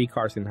still have 3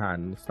 cards in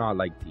hand. It's not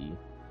like the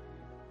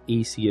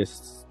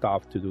easiest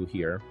stuff to do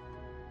here.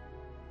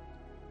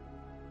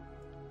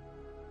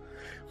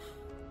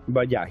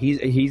 But yeah,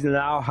 he's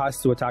now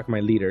has to attack my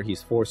leader.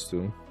 He's forced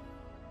to.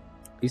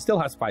 He still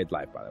has 5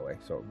 life, by the way,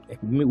 so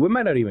we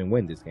might not even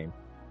win this game.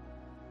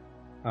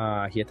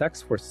 He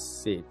attacks for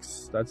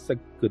 6. That's a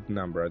good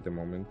number at the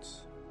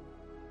moment.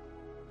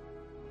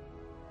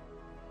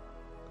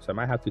 So I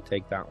might have to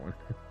take that one.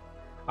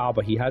 Oh,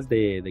 but he has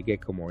the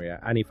Gecko Moria.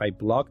 And if I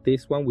block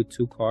this one with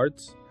 2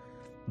 cards,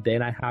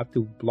 then I have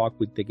to block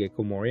with the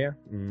Gecko Moria.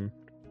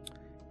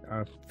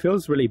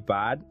 Feels really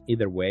bad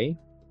either way.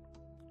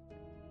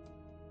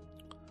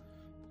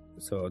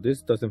 So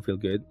this doesn't feel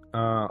good.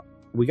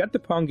 We got the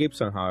Pawn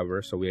Gibson,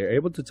 however, so we are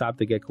able to tap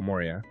the Gecko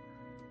Moria.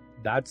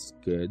 That's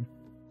good.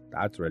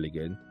 That's really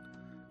good,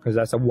 because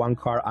that's a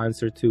 1-card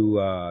answer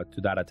to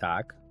that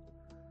attack.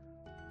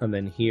 And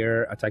then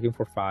here, attacking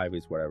for 5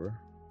 is whatever.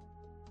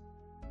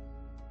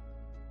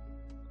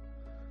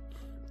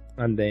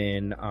 And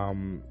then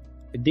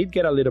it did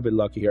get a little bit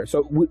lucky here.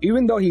 So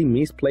even though he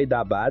misplayed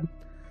that bad,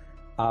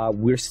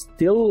 we're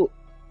still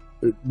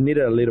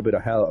needed a little bit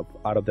of help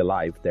out of the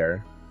life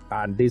there.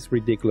 And this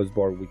ridiculous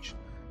board, which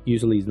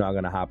usually is not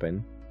going to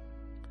happen.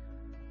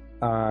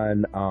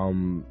 And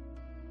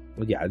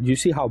yeah, you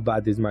see how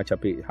bad this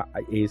matchup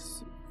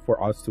is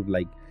for us to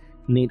like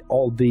need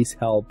all this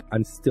help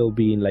and still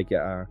be in like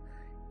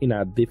in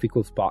a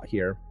difficult spot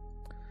here.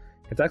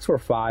 Attacks for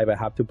 5. I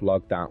have to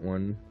block that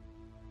one.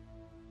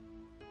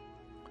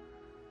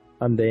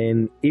 And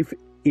then if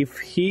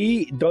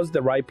he does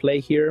the right play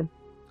here,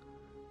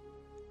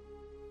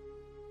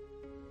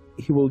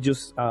 he will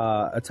just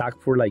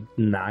attack for like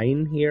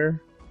 9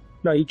 here.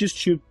 No, he just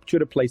should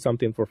have played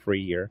something for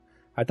free here.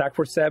 Attack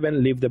for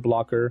 7, leave the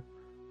blocker,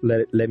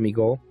 let me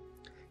go.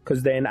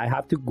 Because then I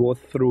have to go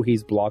through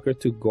his blocker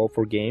to go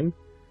for game.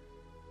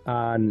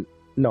 And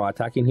no,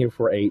 attacking here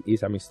for 8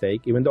 is a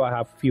mistake. Even though I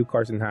have few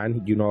cards in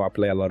hand, you know I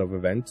play a lot of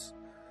events.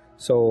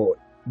 So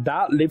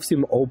that leaves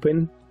him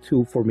open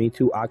for me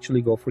to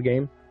actually go for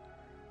game.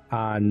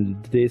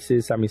 And this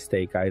is a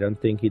mistake. I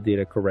don't think he did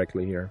it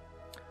correctly here.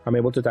 I'm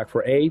able to attack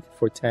for 8,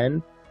 for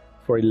 10,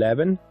 for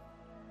 11,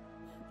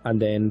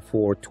 and then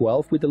for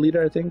 12 with the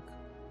leader, I think.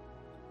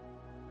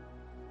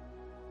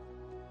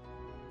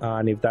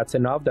 And if that's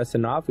enough, that's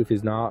enough. If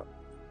it's not,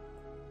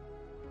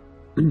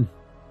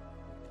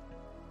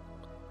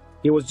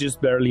 it was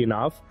just barely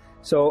enough.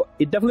 So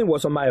it definitely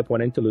was on my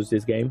opponent to lose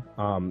this game.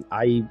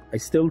 I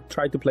still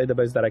try to play the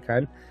best that I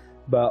can.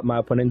 but my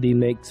opponent did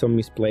make some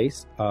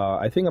misplays.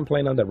 I think I'm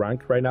playing on the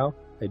rank right now.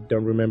 I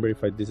don't remember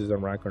if this is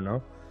on rank or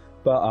not,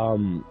 but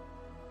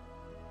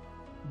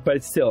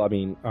it's still, I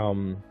mean,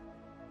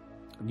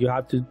 you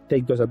have to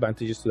take those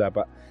advantages to that.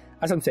 But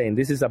as I'm saying,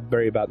 this is a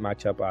very bad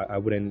matchup. I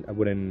wouldn't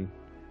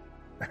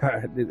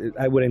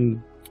I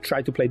wouldn't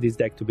try to play this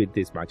deck to beat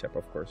this matchup,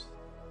 of course.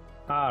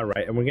 All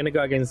right, and we're gonna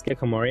go against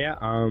Gecko Moria.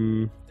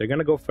 They're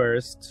gonna go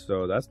first,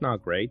 so that's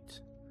not great.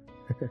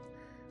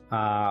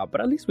 But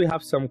at least we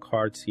have some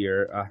cards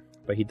here.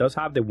 But he does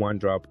have the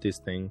 1-drop, this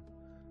thing,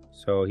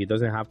 so he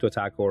doesn't have to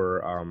attack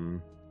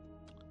or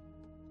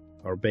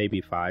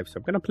Baby 5. So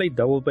I'm gonna play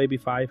double Baby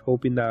 5,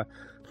 hoping that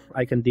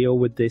I can deal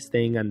with this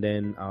thing and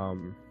then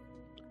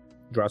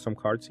draw some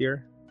cards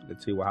here.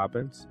 Let's see what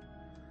happens.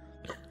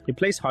 He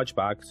plays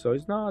Hunchback, so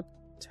it's not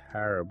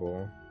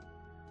terrible.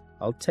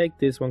 I'll take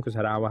this one because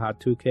Harawa had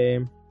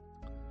 2k.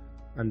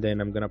 And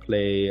then I'm gonna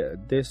play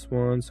this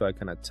one so I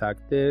can attack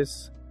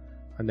this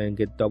and then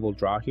get double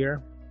draw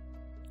here.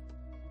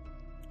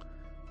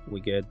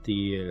 We get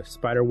the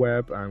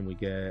Spiderweb and we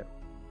get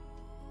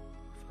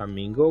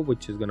Flamingo,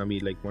 which is gonna be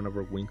like one of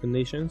our win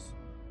conditions.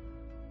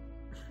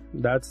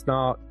 That's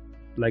not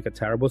like a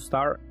terrible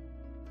start.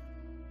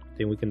 I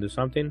think we can do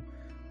something.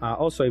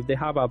 Also, if they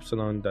have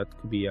Absalon, that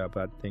could be a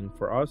bad thing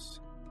for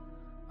us.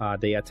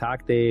 They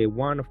attack the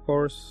 1, of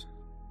course.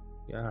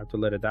 Yeah, I have to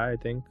let it die, I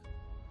think.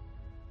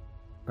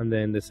 And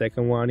then the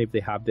second one, if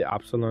they have the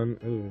Absalon,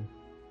 ooh,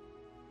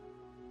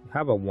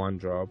 have a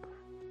 1-drop.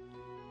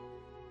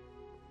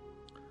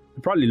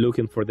 I'm probably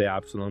looking for the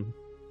Absalon.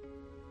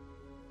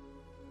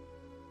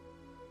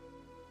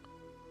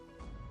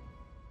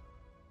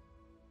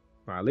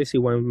 At least he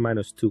went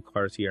 -2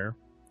 cards here.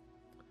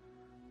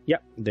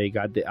 Yep, they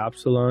got the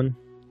Absalon.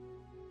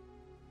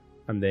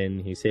 And then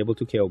he's able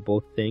to kill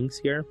both things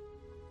here.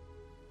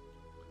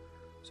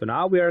 So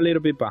now we are a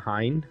little bit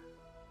behind.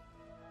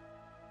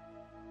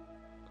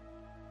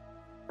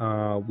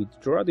 We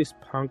draw this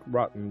Punk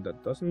Rotten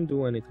that doesn't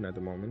do anything at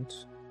the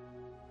moment.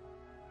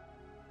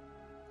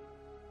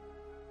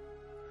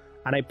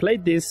 And I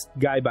played this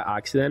guy by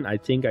accident. I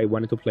think I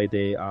wanted to play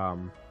the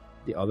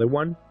other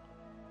one,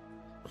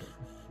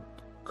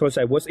 because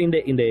I was in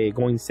the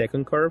going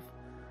second curve,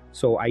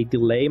 so I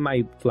delay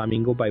my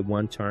Flamingo by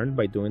 1 turn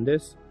by doing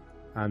this,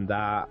 and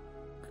that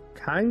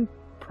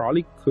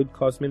probably could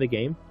cost me the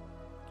game.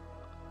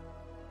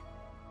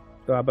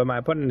 But my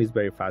opponent is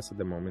very fast at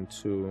the moment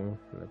too.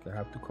 Like, I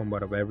have to combo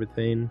out of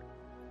everything.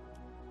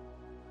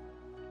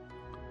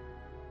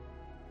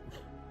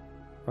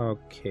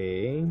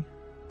 Okay.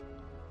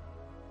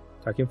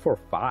 Attacking for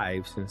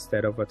 5s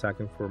instead of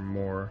attacking for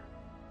more.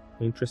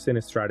 Interesting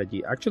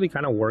strategy. Actually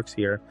kind of works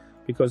here,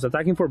 because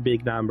attacking for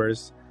big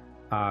numbers,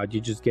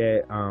 you just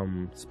get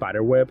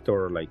spiderwebbed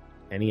or like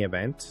any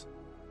event.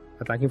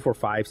 Attacking for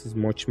 5s is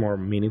much more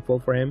meaningful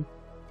for him.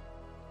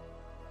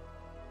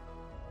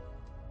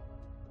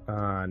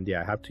 And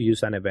yeah, I have to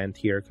use an event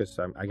here because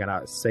I'm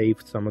gonna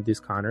save some of these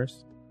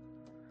counters.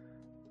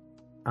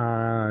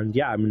 And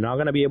yeah, I'm not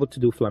gonna be able to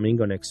do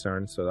Flamingo next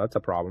turn, so that's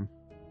a problem.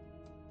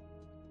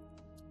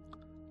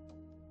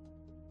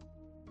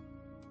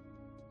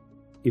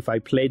 If I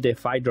play the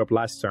 5-drop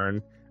last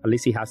turn, at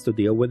least he has to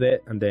deal with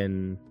it, and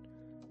then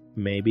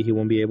maybe he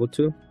won't be able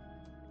to.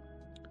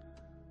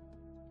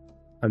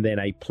 And then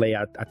I play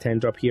a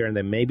 10-drop here, and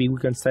then maybe we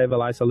can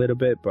stabilize a little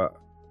bit, but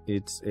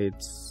it's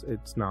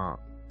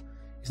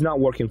not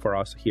working for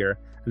us here.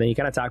 And then you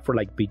can attack for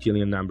like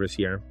bajillion numbers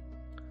here.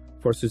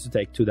 Force us to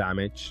take 2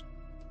 damage.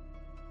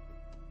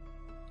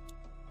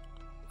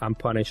 And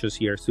punish us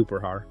here super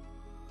hard.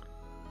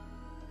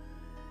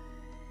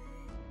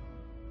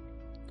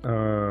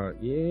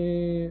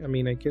 Yeah, I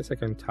mean, I guess I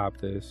can tap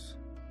this.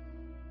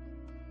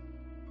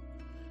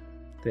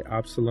 The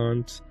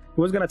Absalon. He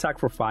was gonna attack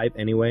for 5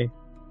 anyway.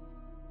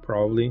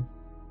 Probably.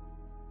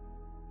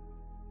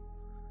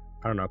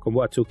 I don't know.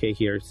 Combo at 2k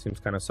here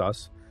seems kind of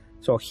sus.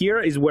 So here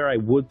is where I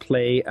would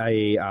play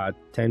a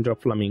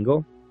 10-drop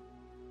Flamingo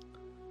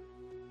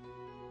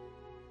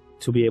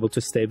to be able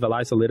to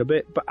stabilize a little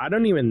bit, but I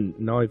don't even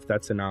know if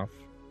that's enough.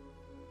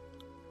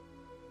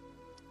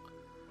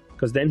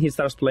 Because then he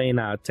starts playing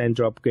a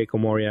 10-drop Gecko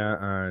Moria,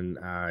 and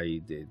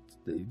it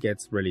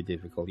gets really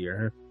difficult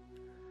here.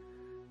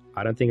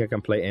 I don't think I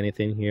can play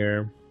anything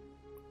here.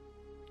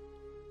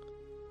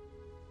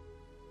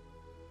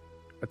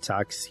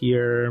 Attacks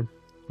here,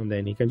 and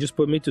then he can just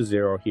put me to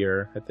 0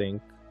 here, I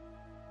think.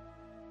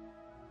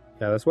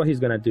 Yeah, that's what he's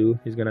gonna do.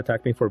 He's gonna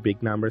attack me for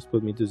big numbers,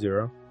 put me to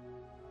 0.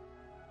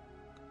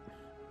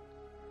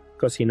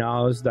 Because he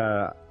knows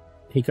that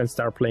he can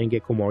start playing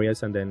Gecko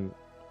Morias, and then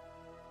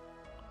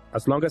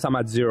as long as I'm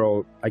at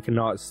 0, I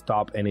cannot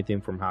stop anything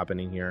from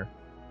happening here.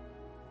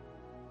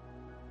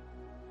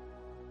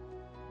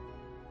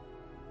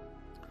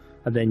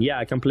 And then yeah,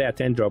 I can play a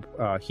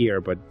 10-drop here,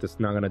 but that's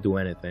not gonna do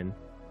anything.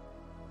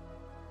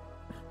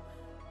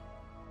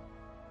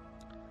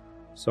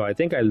 So I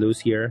think I lose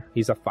here.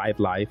 He's a 5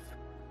 life.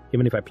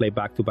 Even if I play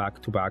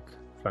back-to-back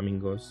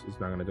Flamingos, it's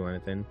not gonna do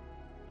anything.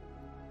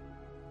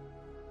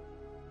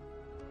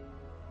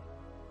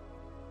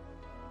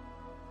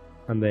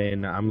 And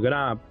then I'm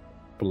gonna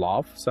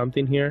bluff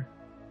something here.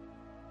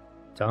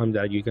 Tell him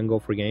that you can go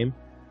for game.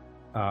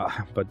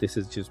 But this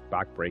is just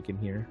backbreaking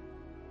here.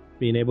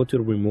 Being able to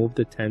remove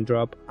the 10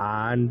 drop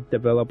and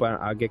develop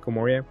a Gecko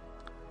Moria,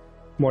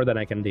 more than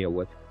I can deal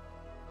with.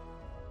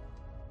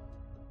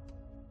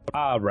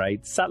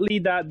 Alright, sadly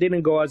that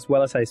didn't go as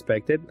well as I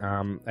expected.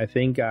 I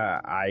think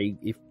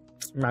if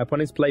my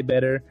opponents play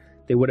better,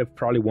 they would have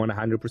probably won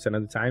 100%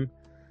 of the time.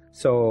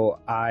 So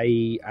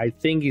I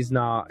think it's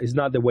not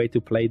the way to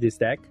play this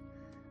deck.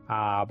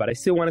 But I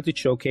still wanted to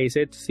showcase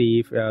it to see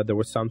if there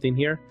was something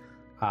here.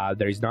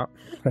 There is not,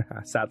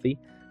 sadly.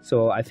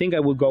 So I think I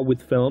will go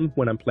with film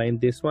when I'm playing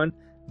this one.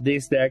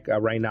 This deck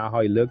right now, how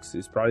it looks,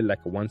 is probably like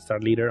a 1-star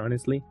leader,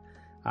 honestly.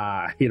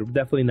 It's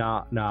definitely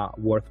not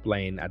worth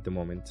playing at the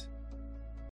moment.